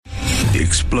The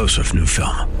explosive new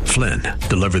film, Flynn,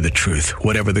 deliver the truth,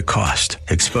 whatever the cost,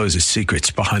 exposes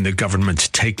secrets behind the government's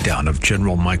takedown of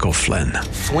General Michael Flynn.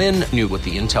 Flynn knew what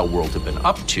the intel world had been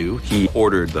up to. He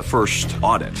ordered the first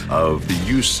audit of the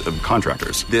use of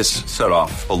contractors. This set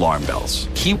off alarm bells.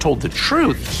 He told the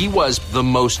truth. He was the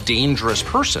most dangerous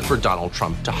person for Donald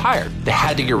Trump to hire. They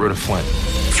had to get rid of Flynn.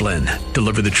 Flynn,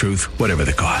 deliver the truth, whatever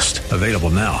the cost. Available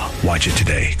now. Watch it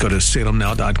today. Go to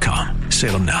salemnow.com.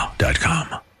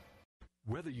 salemnow.com.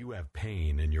 Whether you have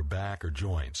pain in your back or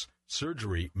joints,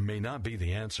 surgery may not be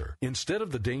the answer. Instead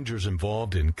of the dangers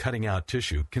involved in cutting out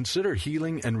tissue, consider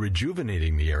healing and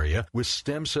rejuvenating the area with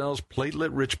stem cells,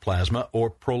 platelet-rich plasma,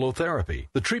 or prolotherapy.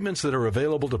 The treatments that are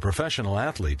available to professional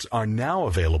athletes are now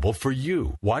available for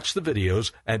you. Watch the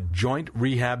videos at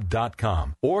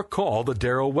jointrehab.com or call the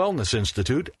Darrow Wellness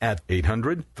Institute at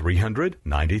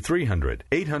 800-300-9300.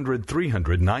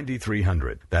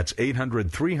 800-300-9300. That's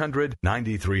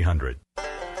 800-300-9300.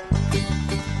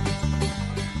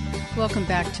 Welcome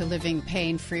back to Living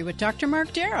Pain-Free with Dr.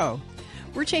 Mark Darrow.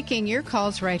 We're taking your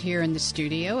calls right here in the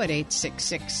studio at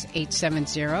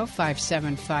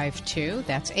 866-870-5752.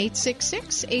 That's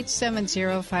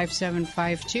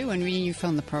 866-870-5752. And when you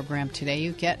phone the program today,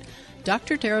 you get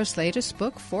Dr. Darrow's latest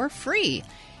book for free.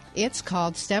 It's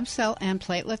called Stem Cell and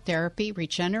Platelet Therapy,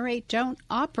 Regenerate, Don't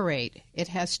Operate. It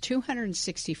has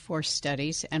 264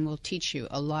 studies and will teach you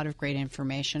a lot of great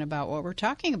information about what we're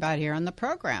talking about here on the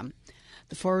program.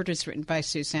 The foreword is written by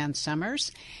Suzanne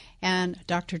Summers, and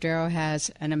Dr. Darrow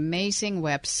has an amazing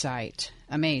website,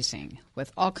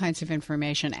 with all kinds of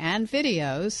information and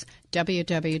videos,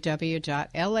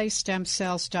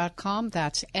 www.lastemcells.com.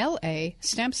 That's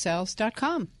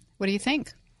lastemcells.com. What do you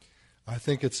think? I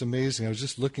think it's amazing. I was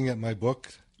just looking at my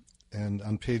book, and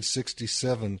on page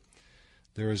 67,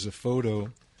 there is a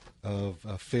photo of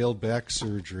a failed back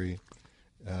surgery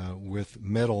with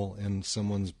metal in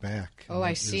someone's back. Oh,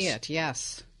 I see it,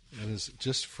 yes. It is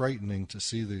just frightening to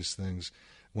see these things.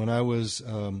 When I was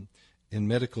in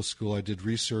medical school, I did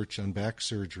research on back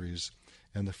surgeries,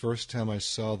 and the first time I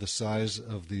saw the size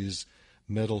of these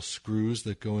metal screws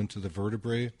that go into the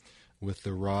vertebrae with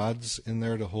the rods in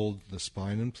there to hold the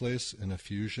spine in place in a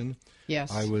fusion,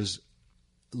 yes, I was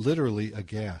literally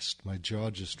aghast. My jaw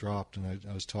just dropped, and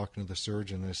I was talking to the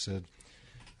surgeon, and I said,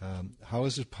 how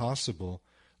is it possible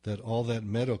that all that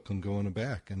metal can go in the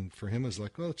back? And for him, it's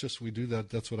like, well, it's just we do that.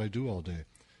 That's what I do all day. You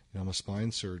know, I'm a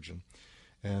spine surgeon.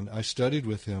 And I studied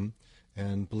with him,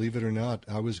 and believe it or not,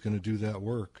 I was going to do that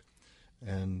work.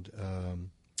 And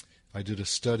I did a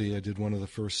study. I did one of the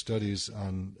first studies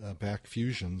on back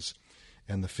fusions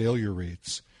and the failure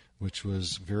rates, which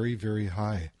was very, very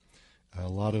high. A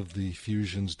lot of the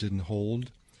fusions didn't hold,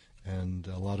 and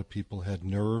a lot of people had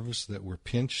nerves that were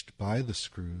pinched by the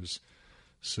screws.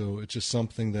 So it's just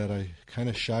something that I kind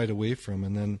of shied away from.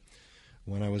 And then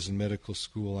when I was in medical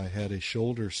school, I had a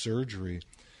shoulder surgery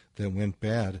that went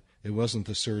bad. It wasn't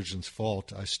the surgeon's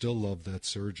fault. I still love that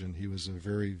surgeon. He was a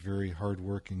very, very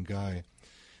hardworking guy,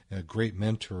 a great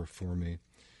mentor for me.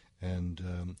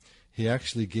 And he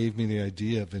actually gave me the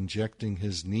idea of injecting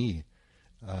his knee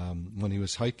when he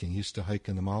was hiking. He used to hike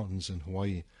in the mountains in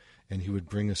Hawaii, and he would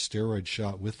bring a steroid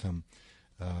shot with him.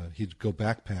 He'd go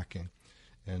backpacking.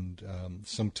 And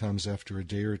sometimes after a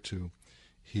day or two,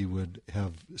 he would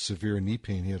have severe knee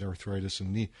pain. He had arthritis in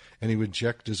the knee, and he would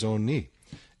inject his own knee.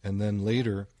 And then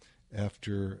later,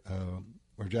 after,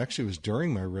 or actually it was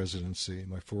during my residency,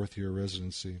 my fourth-year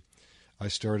residency, I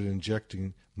started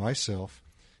injecting myself,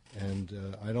 and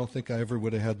I don't think I ever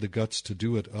would have had the guts to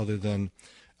do it other than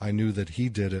I knew that he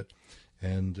did it.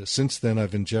 And since then,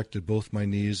 I've injected both my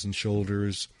knees and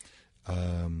shoulders,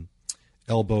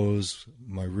 elbows,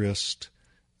 my wrist.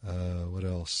 What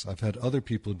else? I've had other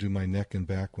people do my neck and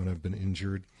back when I've been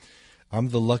injured. I'm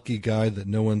the lucky guy that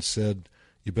no one said,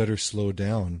 you better slow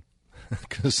down,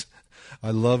 because I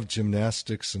love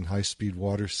gymnastics and high-speed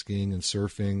water skiing and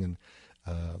surfing and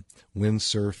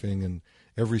windsurfing and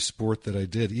every sport that I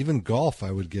did. Even golf,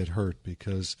 I would get hurt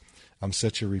because I'm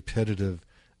such a repetitive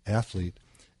athlete,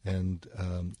 and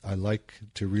I like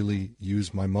to really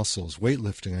use my muscles.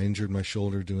 Weightlifting, I injured my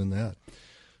shoulder doing that.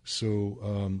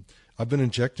 So I've been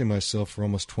injecting myself for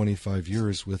almost 25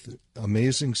 years with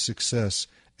amazing success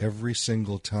every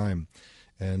single time.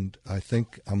 And I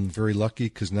think I'm very lucky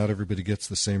because not everybody gets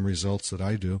the same results that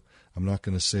I do. I'm not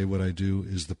going to say what I do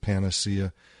is the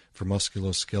panacea for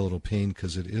musculoskeletal pain,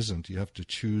 because it isn't. You have to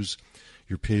choose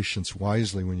your patients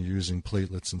wisely when you're using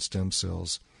platelets and stem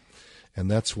cells. And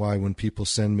that's why when people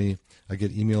send me, I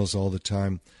get emails all the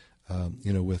time,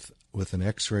 with an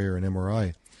X-ray or an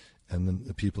MRI, and then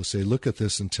the people say, look at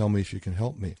this and tell me if you can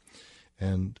help me.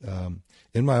 And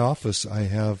in my office, I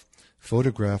have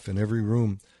photograph in every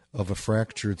room of a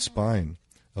fractured spine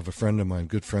of a friend of mine,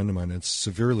 good friend of mine. It's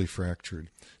severely fractured.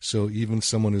 So even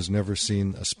someone who's never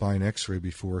seen a spine x-ray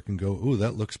before can go, ooh,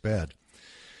 that looks bad.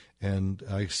 And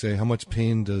I say, how much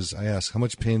pain does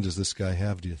this guy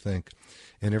have, do you think?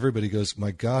 And everybody goes,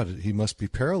 my God, he must be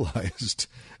paralyzed.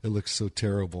 It looks so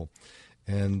terrible.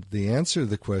 And the answer to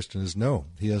the question is no,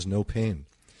 he has no pain.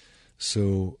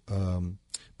 So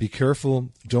be careful.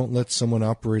 Don't let someone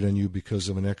operate on you because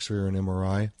of an x-ray or an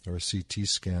MRI or a CT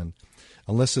scan.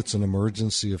 Unless it's an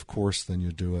emergency, of course, then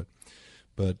you do it.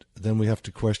 But then we have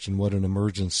to question what an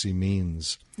emergency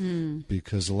means,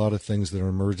 because a lot of things that are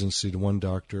emergency to one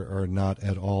doctor are not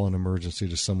at all an emergency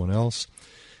to someone else.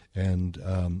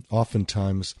 And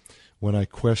oftentimes when I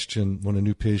question, when a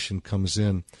new patient comes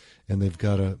in and they've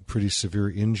got a pretty severe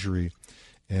injury,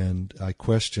 and I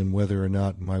question whether or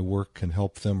not my work can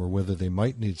help them or whether they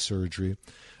might need surgery,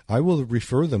 I will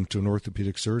refer them to an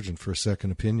orthopedic surgeon for a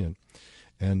second opinion.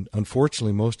 And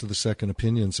unfortunately, most of the second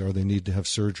opinions are they need to have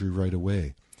surgery right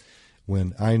away,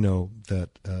 when I know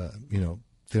that,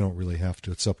 they don't really have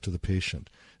to. It's up to the patient.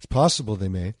 It's possible they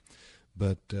may,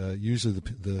 but usually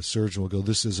the surgeon will go,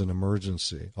 this is an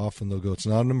emergency. Often they'll go, it's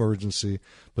not an emergency,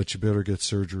 but you better get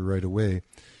surgery right away.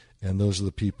 And those are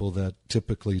the people that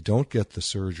typically don't get the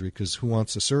surgery, because who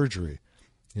wants a surgery?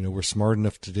 We're smart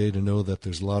enough today to know that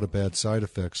there's a lot of bad side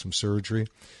effects from surgery.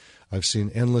 I've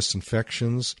seen endless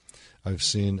infections. I've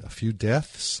seen a few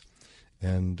deaths,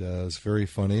 and it's very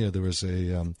funny. There was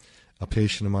a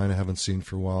patient of mine I haven't seen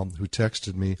for a while who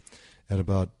texted me at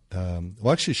about,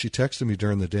 she texted me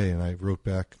during the day, and I wrote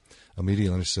back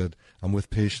immediately, and I said, I'm with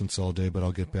patients all day, but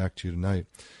I'll get back to you tonight.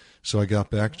 So I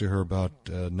got back to her about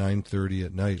 9:30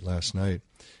 at night last night,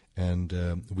 and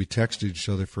we texted each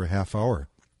other for a half hour.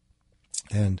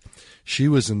 And she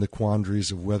was in the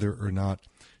quandaries of whether or not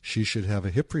she should have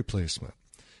a hip replacement.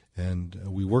 And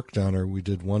we worked on her. We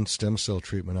did one stem cell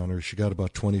treatment on her. She got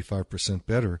about 25%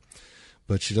 better,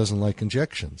 but she doesn't like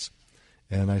injections.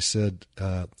 And I said,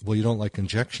 well, you don't like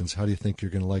injections. How do you think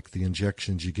you're going to like the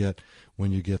injections you get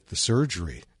when you get the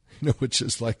surgery? Which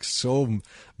is like so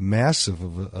massive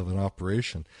of an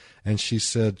operation. And she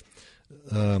said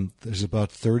there's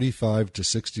about 35 to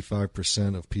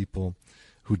 65% of people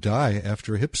who die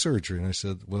after a hip surgery. And I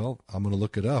said, well, I'm going to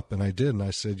look it up. And I did. And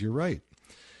I said, you're right.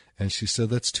 And she said,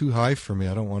 that's too high for me.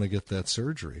 I don't want to get that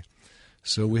surgery.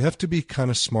 So we have to be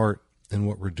kind of smart in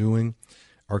what we're doing.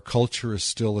 Our culture is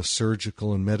still a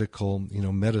surgical and medical,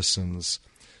 medicines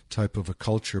type of a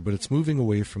culture, but it's moving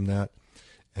away from that.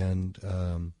 And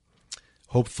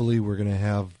hopefully we're going to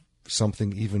have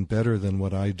something even better than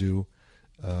what I do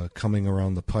coming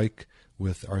around the pike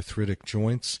with arthritic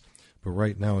joints. But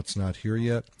right now it's not here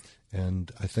yet.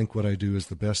 And I think what I do is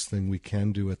the best thing we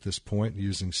can do at this point,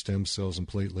 using stem cells and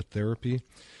platelet therapy.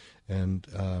 And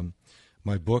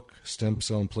my book, Stem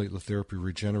Cell and Platelet Therapy,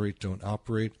 Regenerate, Don't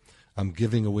Operate, I'm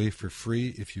giving away for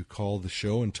free if you call the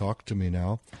show and talk to me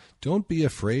now. Don't be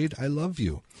afraid. I love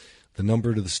you. The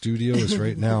number to the studio is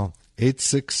right now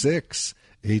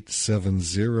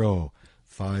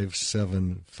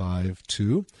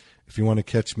 866-870-5752. If you want to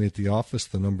catch me at the office,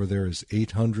 the number there is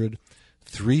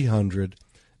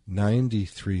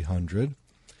 800-300-9300.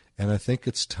 And I think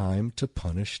it's time to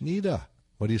punish Nita.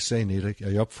 What do you say, Nita?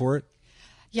 Are you up for it?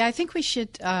 Yeah, I think we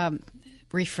should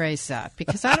rephrase that,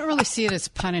 because I don't really see it as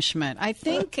punishment. I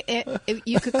think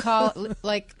you could call it,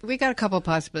 like, we got a couple of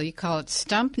possibilities. You call it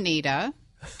Stump Nita,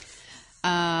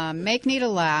 Make Nita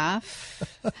Laugh,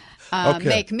 okay.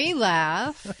 Make me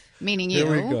laugh, meaning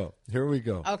you. Here we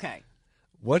go. Okay.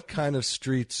 What kind of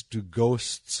streets do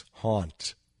ghosts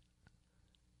haunt?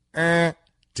 Dead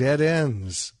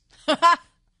ends. There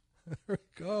we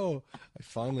go. I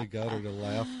finally got her to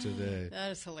laugh today.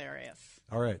 That is hilarious.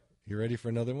 All right. You ready for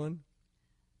another one?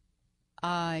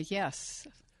 Yes.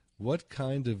 What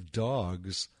kind of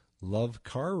dogs love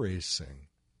car racing?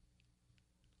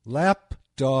 Lap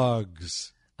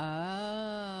dogs.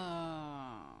 Oh.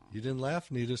 You didn't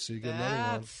laugh, Nita, so you get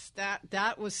another one.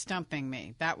 That was stumping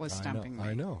me. That was stumping me.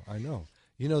 I know.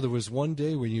 There was one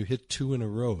day when you hit 2 in a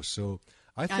row, so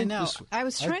I know. I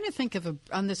was trying to think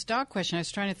on this dog question, I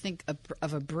was trying to think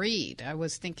of a breed. I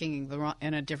was thinking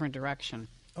in a different direction.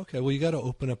 Okay, well, you got to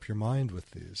open up your mind with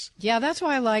these. Yeah, that's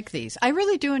why I like these. I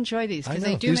really do enjoy these because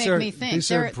they do make me think.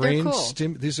 They're cool.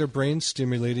 These are brain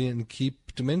stimulating and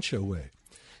keep dementia away.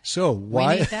 So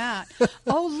why? We need that.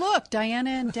 Oh, look, Diana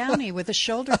and Downey with a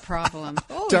shoulder problem.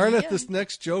 Oh, darn it! This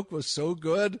next joke was so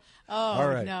good. Oh, all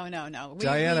right. No.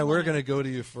 Diana, we're going to go to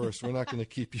you first. We're not going to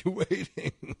keep you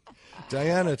waiting.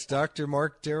 Diana, it's Dr.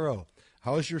 Mark Darrow.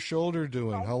 How's your shoulder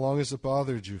doing? How long has it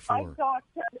bothered you for? Hi,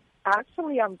 doctor.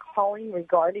 Actually, I'm calling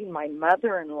regarding my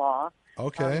mother-in-law.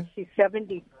 Okay. She's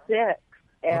 76,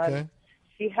 and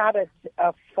she had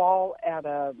a fall at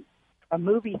a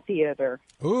movie theater.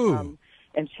 Ooh.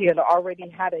 And she had already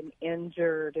had an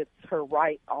injured, it's her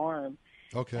right arm.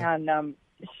 Okay. And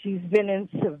she's been in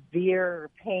severe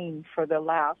pain for the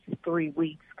last 3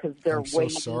 weeks because they're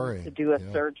waiting to do a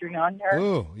surgery on her.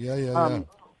 Oh, yeah.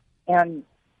 And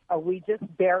we just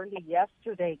barely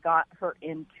yesterday got her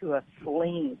into a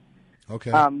sling.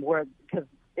 Okay. Because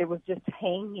it was just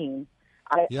hanging.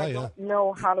 I don't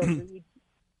know how to read.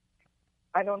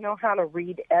 I don't know how to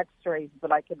read X-rays,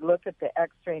 but I could look at the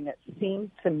X-ray, and it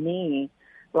seemed to me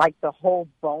like the whole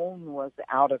bone was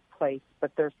out of place.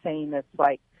 But they're saying it's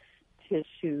like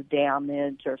tissue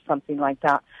damage or something like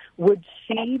that. Would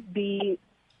she be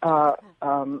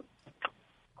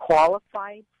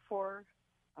qualified for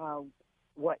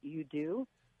what you do?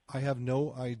 I have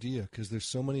no idea because there's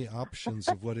so many options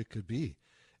of what it could be.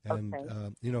 And,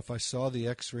 if I saw the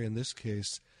X-ray in this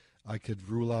case, I could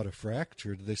rule out a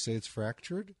fracture. Did they say it's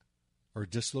fractured or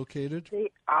dislocated?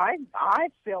 I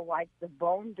feel like the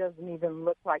bone doesn't even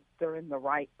look like they're in the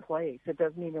right place. It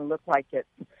doesn't even look like it's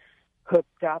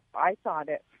hooked up. I thought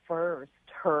at first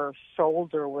her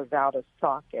shoulder was out of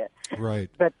socket. Right.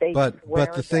 But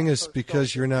the thing is,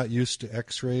 because you're not used to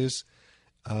X-rays,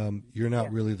 you're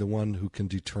not really the one who can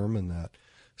determine that.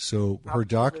 So her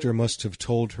doctor must have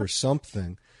told her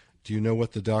something. Do you know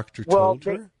what the doctor told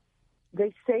her?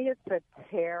 They say it's a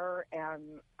tear, and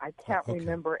I can't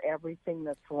remember everything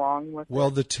that's wrong with it.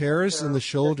 Well, the tears in the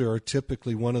shoulder are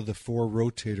typically one of the 4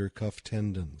 rotator cuff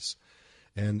tendons.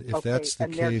 And if that's the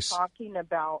case... they're talking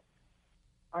about,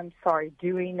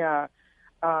 doing a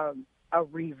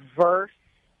reverse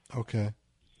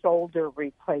shoulder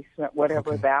replacement,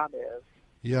 whatever that is.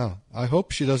 Yeah, I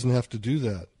hope she doesn't have to do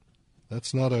that.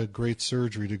 That's not a great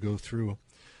surgery to go through.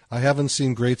 I haven't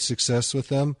seen great success with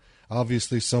them.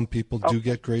 Obviously, some people do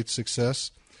get great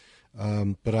success,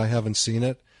 but I haven't seen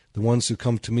it. The ones who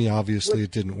come to me, obviously,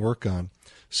 it didn't work on.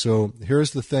 So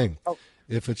here's the thing.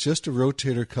 If it's just a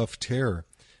rotator cuff tear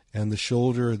and the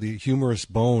shoulder, the humerus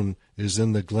bone is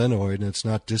in the glenoid and it's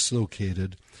not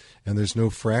dislocated and there's no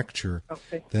fracture,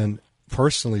 then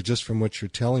personally, just from what you're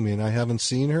telling me, and I haven't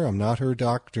seen her, I'm not her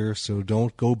doctor, so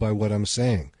don't go by what I'm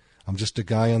saying. I'm just a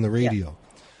guy on the radio. Yeah.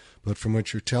 But from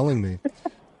what you're telling me,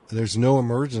 there's no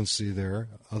emergency there.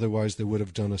 Otherwise, they would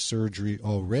have done a surgery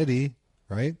already,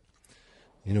 right?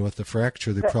 With the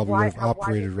fracture, they probably would have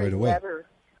operated right away.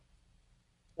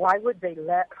 Why would they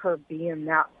let her be in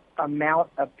that amount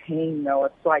of pain, though?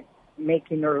 It's like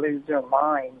making her lose her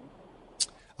mind.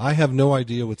 I have no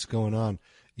idea what's going on.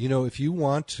 If you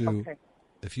want to,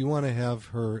 have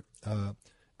her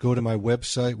go to my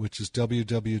website, which is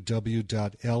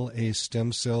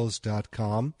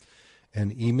www.lastemcells.com,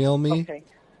 and email me.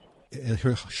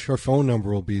 Her phone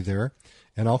number will be there,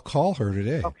 and I'll call her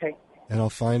today. And I'll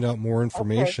find out more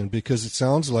information because it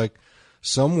sounds like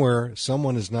somewhere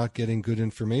someone is not getting good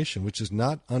information, which is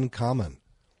not uncommon.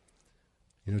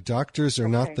 Doctors are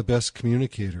not the best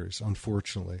communicators,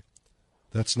 unfortunately.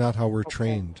 That's not how we're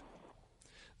trained.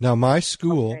 Now, my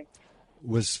school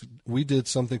we did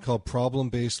something called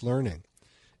problem-based learning,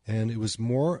 and it was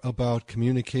more about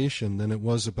communication than it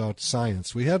was about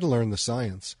science. We had to learn the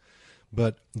science,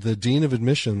 but the dean of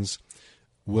admissions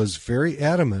was very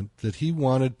adamant that he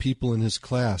wanted people in his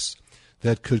class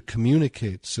that could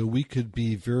communicate so we could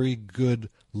be very good,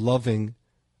 loving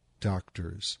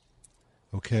doctors.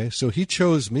 So he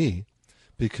chose me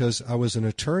because I was an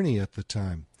attorney at the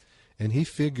time, and he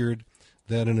figured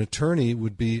that an attorney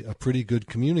would be a pretty good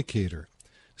communicator.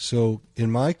 So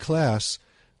in my class,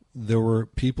 there were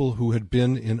people who had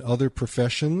been in other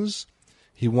professions.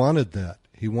 He wanted that.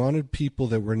 He wanted people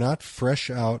that were not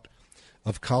fresh out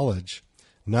of college,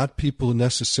 not people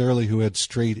necessarily who had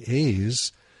straight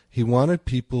A's. He wanted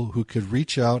people who could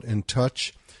reach out and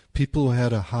touch people who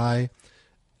had a high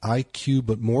IQ,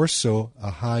 but more so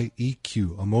a high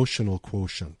EQ, emotional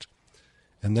quotient.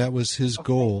 And that was his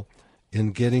goal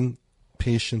in getting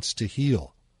patients to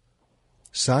heal.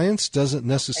 Science doesn't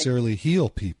necessarily heal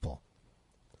people.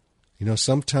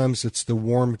 Sometimes it's the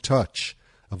warm touch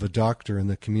of a doctor and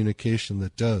the communication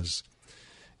that does.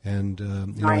 And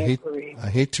I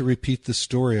hate to repeat the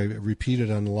story. I repeat it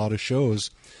on a lot of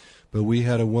shows, but we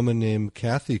had a woman named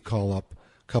Kathy call up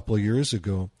a couple of years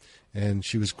ago, and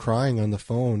she was crying on the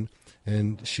phone,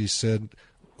 and she said,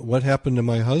 "What happened to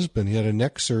my husband? He had a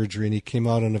neck surgery and he came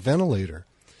out on a ventilator."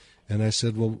 And I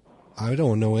said, "Well, I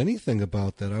don't know anything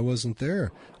about that. I wasn't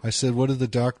there." I said, "What did the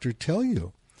doctor tell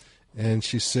you?" And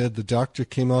she said, "The doctor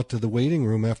came out to the waiting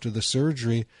room after the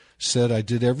surgery, said I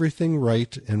did everything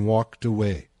right, and walked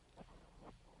away."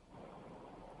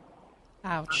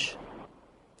 Ouch.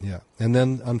 Yeah. And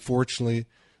then, unfortunately,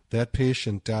 that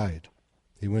patient died.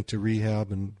 He went to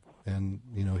rehab and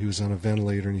he was on a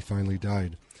ventilator and he finally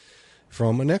died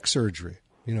from a neck surgery.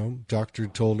 Doctor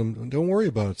told him, don't worry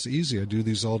about it. It's easy. I do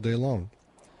these all day long.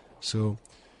 So,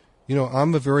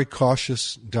 I'm a very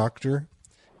cautious doctor,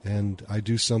 and I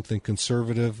do something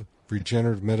conservative.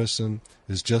 Regenerative medicine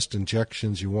is just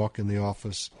injections. You walk in the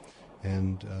office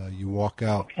and you walk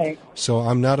out. Okay. So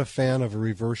I'm not a fan of a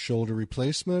reverse shoulder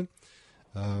replacement.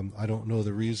 I don't know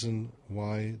the reason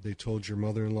why they told your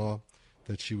mother-in-law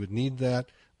that she would need that,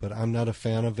 but I'm not a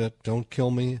fan of it. Don't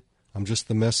kill me. I'm just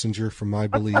the messenger for my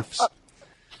beliefs.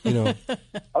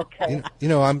 Okay.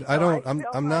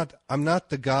 I'm not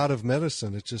the god of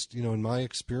medicine. It's just, in my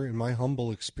experience, my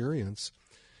humble experience,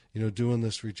 doing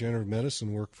this regenerative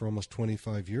medicine work for almost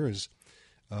 25 years,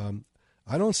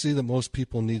 I don't see that most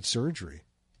people need surgery.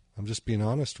 I'm just being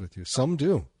honest with you. Some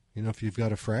do. If you've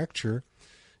got a fracture,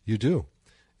 you do.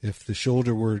 If the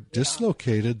shoulder were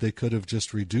dislocated, they could have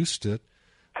just reduced it.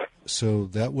 So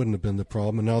that wouldn't have been the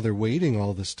problem. And now they're waiting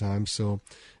all this time. So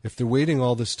if they're waiting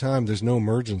all this time, there's no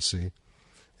emergency.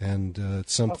 And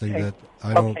it's something that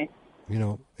I don't,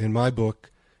 in my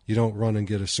book, you don't run and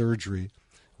get a surgery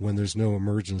when there's no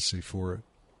emergency for it.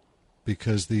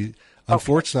 Because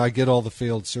unfortunately, I get all the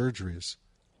failed surgeries.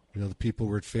 The people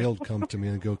where it failed come to me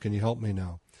and go, can you help me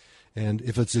now? And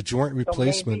if it's a joint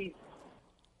replacement,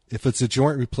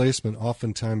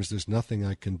 oftentimes there's nothing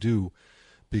I can do,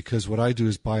 because what I do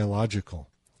is biological.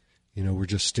 We're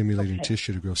just stimulating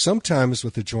tissue to grow. Sometimes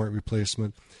with a joint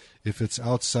replacement, if it's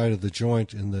outside of the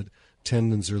joint and the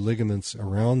tendons or ligaments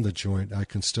around the joint, I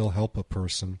can still help a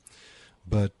person.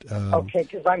 But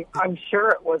because I'm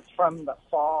sure it was from the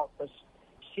fall, because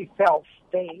she fell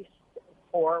face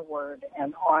forward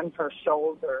and on her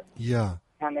shoulder. Yeah.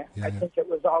 And I think it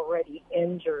was already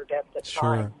injured at the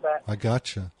time. But I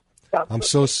gotcha. I'm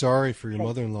so sorry for your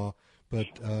mother-in-law, but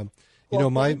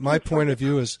my point of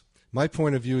view is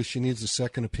she needs a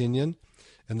second opinion,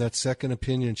 and that second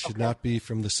opinion should not be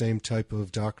from the same type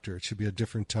of doctor. It should be a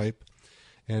different type.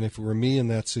 And if it were me in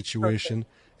that situation,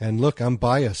 and look, I'm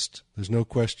biased. There's no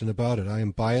question about it. I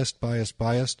am biased,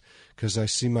 because I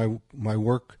see my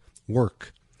work.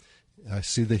 I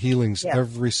see the healings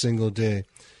every single day.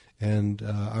 And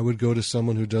I would go to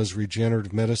someone who does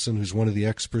regenerative medicine, who's one of the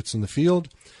experts in the field.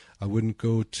 I wouldn't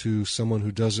go to someone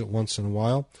who does it once in a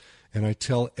while. And I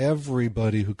tell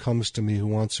everybody who comes to me who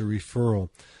wants a referral,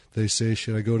 they say,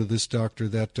 should I go to this doctor,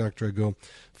 that doctor? I go,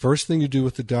 first thing you do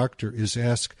with the doctor is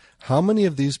ask, how many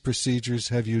of these procedures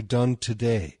have you done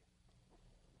today?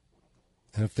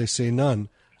 And if they say none,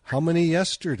 how many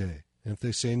yesterday? And if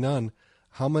they say none,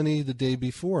 how many the day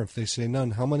before? If they say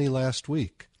none, how many last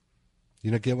week?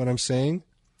 You get what I'm saying?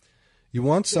 You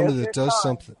want somebody that does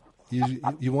something.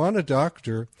 You want a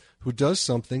doctor who does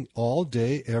something all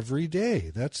day, every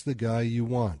day. That's the guy you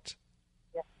want.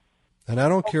 Yeah. And I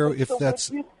don't care if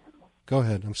that's... Go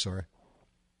ahead. I'm sorry.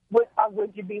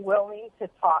 Would you be willing to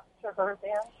talk to her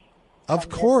then? Of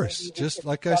course. Just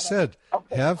like I said,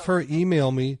 have her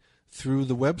email me through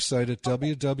the website at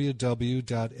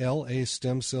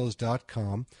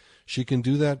www.lastemcells.com. She can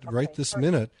do that right this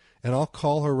minute, and I'll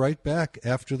call her right back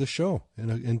after the show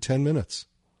in 10 minutes.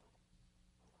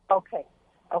 Okay.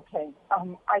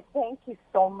 I thank you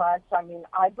so much. I mean,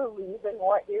 I believe in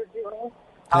what you're doing.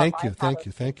 Thank you.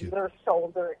 Their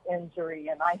shoulder injury,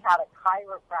 and I had a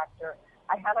chiropractor.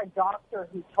 I had a doctor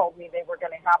who told me they were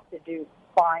going to have to do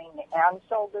spine and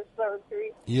shoulder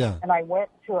surgery. Yeah. And I went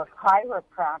to a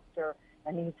chiropractor,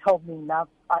 and he told me,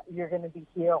 you're going to be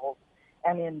healed.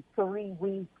 And in 3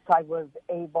 weeks, I was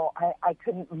able, I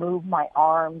couldn't move my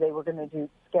arm. They were going to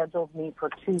scheduled me for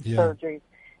 2 surgeries.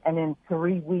 And in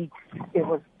 3 weeks, it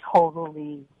was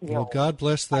totally healed. Well, God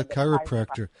bless that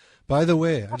chiropractor. By the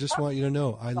way, I just want you to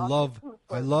know, I love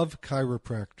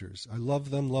chiropractors. I love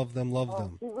them.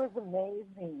 He was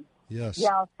amazing. Yes.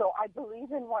 Yeah, so I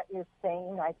believe in what you're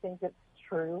saying. I think it's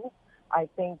true. I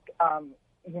think,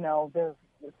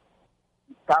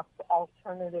 that's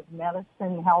alternative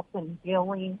medicine, health and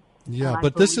healing. Yeah,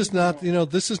 but this is not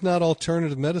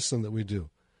alternative medicine that we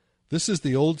do. This is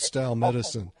the old style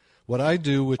medicine. What I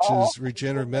do, which is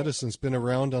regenerative medicine, has been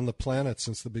around on the planet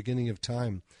since the beginning of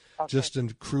time, just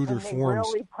in cruder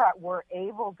forms. Really we're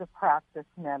able to practice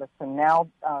medicine now.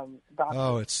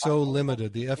 It's so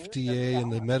limited. The FDA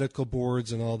and the medical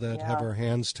boards and all that have our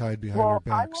hands tied behind our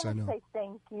backs. I want to say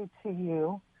thank you to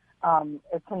you.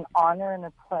 It's an honor and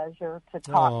a pleasure to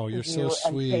talk to you. You're so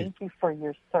sweet. And thank you for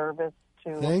your service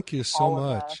to Thank you so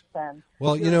much.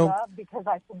 Well, because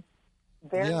I think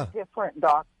very different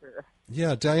doctor.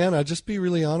 Yeah, Diana, I'll just be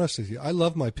really honest with you. I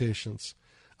love my patients.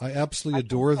 I absolutely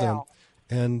adore them.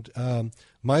 And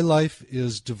my life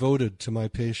is devoted to my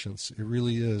patients. It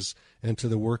really is, and to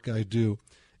the work I do.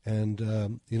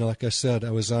 And, like I said,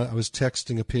 I was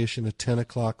texting a patient at 10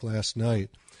 o'clock last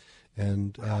night.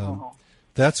 And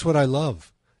that's what I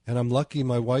love. And I'm lucky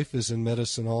my wife is in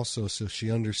medicine also, so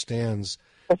she understands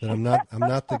that I'm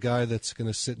not the guy that's going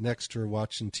to sit next to her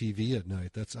watching TV at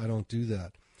night. I don't do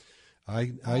that.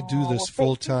 I do this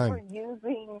full time.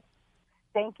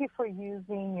 Thank you for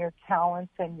using your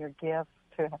talents and your gifts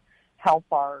to help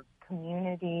our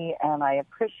community, and I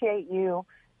appreciate you.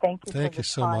 Thank you for the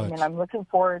so time, much. And I'm looking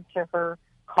forward to her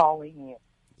calling you.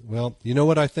 Well, you know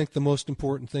what I think the most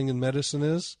important thing in medicine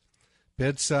is?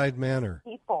 Bedside manner.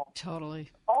 People. Totally.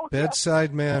 Oh,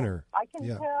 bedside manner. I can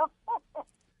tell.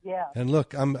 Yeah. And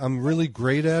look, I'm really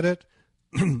great at it,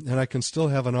 and I can still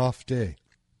have an off day.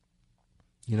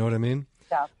 You know what I mean?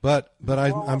 Yeah. But I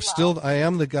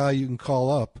am the guy you can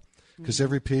call up, because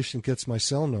every patient gets my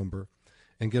cell number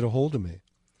and get a hold of me.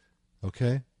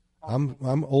 Okay?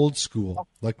 I'm old school,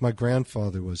 like my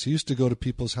grandfather was. He used to go to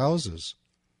people's houses.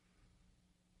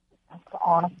 That's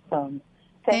awesome.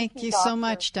 Thank you so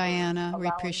much, Diana. We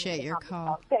appreciate your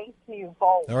call. Thank you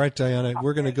both. All right, Diana,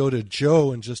 we're going to go to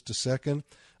Joe in just a second.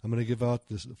 I'm going to give out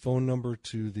the phone number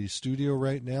to the studio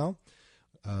right now.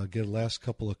 Get the last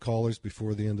couple of callers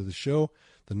before the end of the show.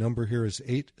 The number here is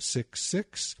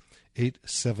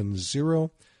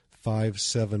 866-870-5752,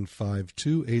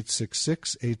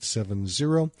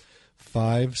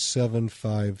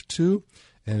 866-870-5752.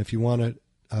 And if you want to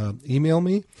email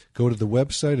me, go to the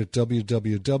website at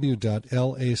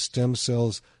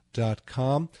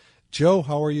www.lastemcells.com. Joe,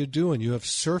 how are you doing? You have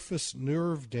surface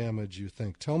nerve damage, you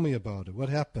think. Tell me about it. What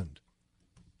happened?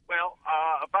 Well,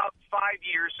 about 5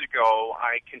 years ago,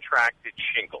 I contracted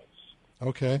shingles.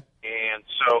 Okay. And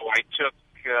so I took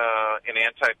an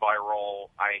antiviral.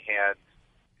 I had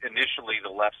initially the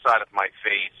left side of my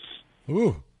face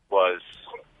was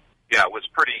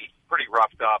pretty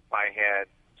roughed up. I had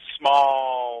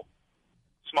small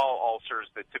ulcers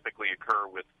that typically occur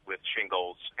with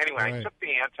shingles. Anyway, right. I took the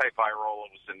antiviral.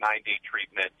 It was a 9-day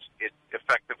treatment. It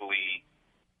effectively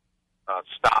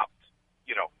stopped,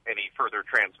 any further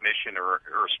transmission or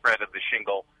spread of the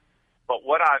shingle. But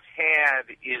what I've had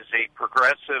is a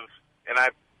progressive, and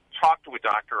I've talked to a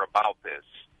doctor about this.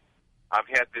 I've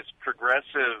had this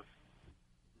progressive,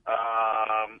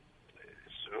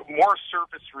 more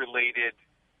surface-related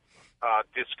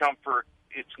discomfort.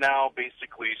 It's now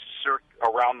basically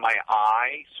around my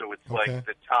eye, so it's like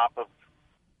the top of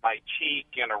my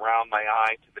cheek and around my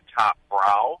eye to the top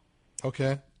brow.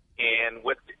 Okay. And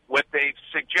what they've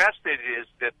suggested is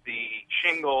that the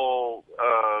shingle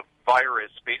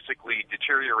virus basically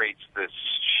deteriorates the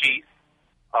sheath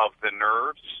of the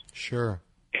nerves. Sure.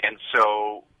 And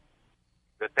so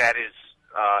that is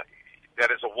a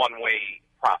one-way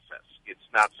process. It's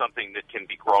not something that can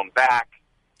be grown back.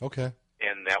 Okay.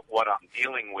 And that what I'm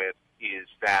dealing with is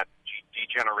that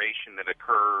degeneration that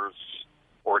occurs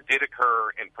or did occur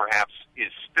and perhaps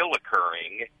is still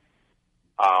occurring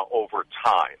over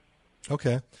time.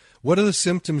 Okay. What are the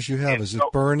symptoms you have? Is it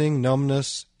burning,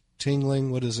 numbness,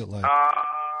 tingling? What is it like? It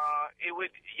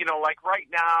would, like right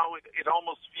now, it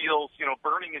almost feels,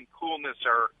 burning and coolness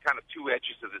are kind of two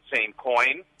edges of the same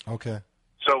coin. Okay.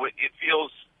 So it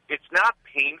feels, it's not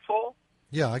painful.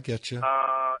 Yeah, I get you.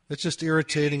 It's just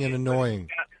irritating and annoying.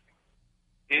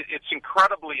 It's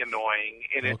incredibly annoying,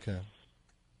 and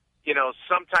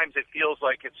sometimes it feels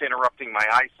like it's interrupting my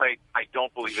eyesight. I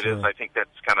don't believe it is. I think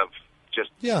that's kind of just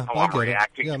how I'm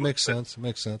reacting. Yeah, makes sense.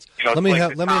 Makes sense. Let me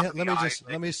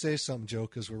say something, Joe,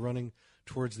 because we're running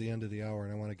towards the end of the hour,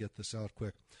 and I want to get this out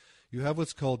quick. You have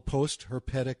what's called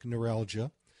post-herpetic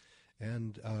neuralgia,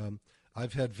 and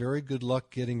I've had very good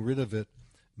luck getting rid of it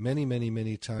many, many,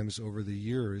 many times over the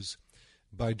years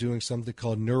by doing something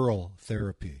called neural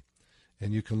therapy.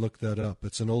 And you can look that up.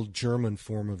 It's an old German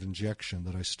form of injection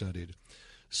that I studied.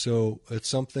 So it's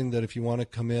something that if you want to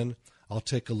come in, I'll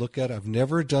take a look at. I've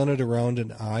never done it around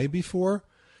an eye before.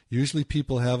 Usually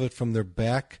people have it from their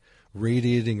back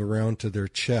radiating around to their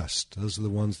chest. Those are the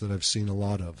ones that I've seen a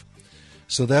lot of.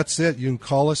 So that's it. You can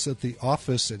call us at the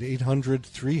office at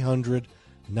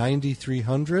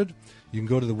 800-300-9300. You can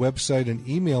go to the website and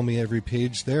email me every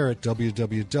page there at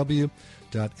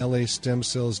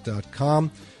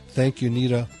www.lastemcells.com. Thank you,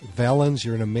 Nita Valens.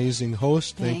 You're an amazing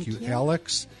host. Thank you,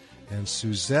 Alex and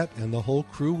Suzette and the whole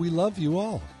crew. We love you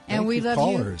all. And we love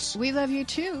callers. We love you,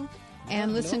 too.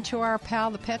 And listen to our pal,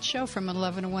 The Pet Show, from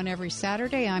 11 to 1 every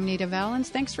Saturday. I'm Nita Valens.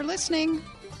 Thanks for listening.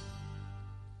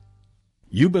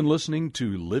 You've been listening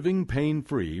to Living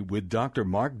Pain-Free with Dr.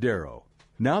 Mark Darrow.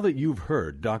 Now that you've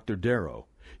heard Dr. Darrow,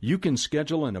 You can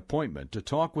schedule an appointment to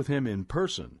talk with him in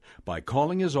person by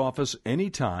calling his office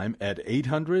anytime at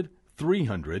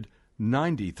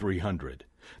 800-300-9300.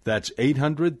 That's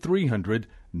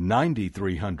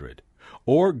 800-300-9300.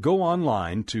 Or go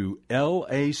online to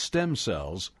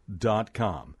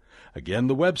lastemcells.com. Again,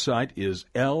 the website is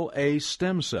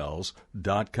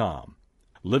lastemcells.com.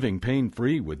 Living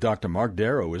Pain-Free with Dr. Mark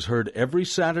Darrow is heard every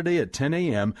Saturday at 10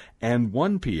 a.m. and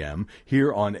 1 p.m.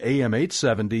 here on AM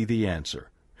 870 The Answer.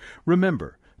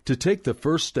 Remember, to take the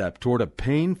first step toward a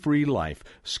pain-free life,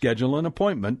 schedule an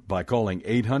appointment by calling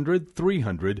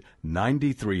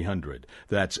 800-300-9300.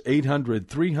 That's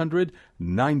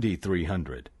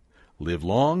 800-300-9300. Live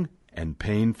long and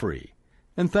pain-free.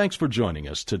 And thanks for joining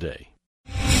us today.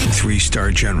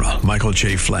 3-star General Michael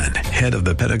J. Flynn, head of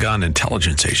the Pentagon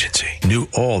Intelligence Agency, knew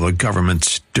all the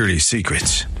government's dirty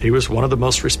secrets. He was one of the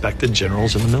most respected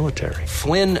generals in the military.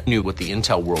 Flynn knew what the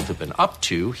intel world had been up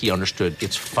to. He understood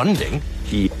its funding.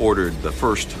 He ordered the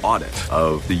first audit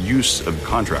of the use of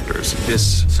contractors.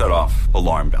 This set off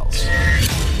alarm bells.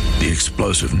 The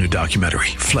explosive new documentary,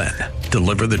 Flynn,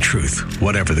 Deliver the Truth,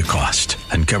 Whatever the Cost,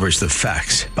 uncovers the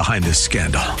facts behind this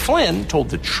scandal. Flynn told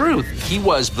the truth. He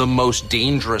was the most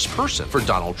dangerous person for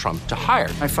Donald Trump to hire.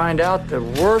 I find out the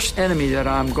worst enemy that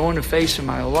I'm going to face in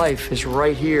my life is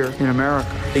right here in America.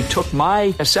 They took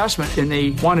my assessment and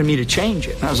they wanted me to change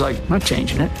it. And I was like, I'm not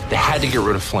changing it. They had to get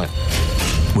rid of Flynn.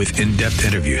 With in-depth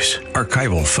interviews,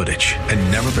 archival footage,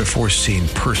 and never-before-seen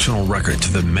personal records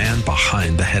of the man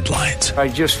behind the headlines. I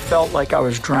just felt like I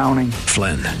was drowning.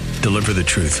 Flynn, Deliver the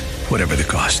Truth, Whatever the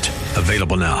Cost.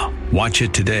 Available now. Watch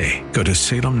it today. Go to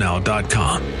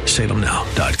salemnow.com.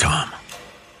 salemnow.com.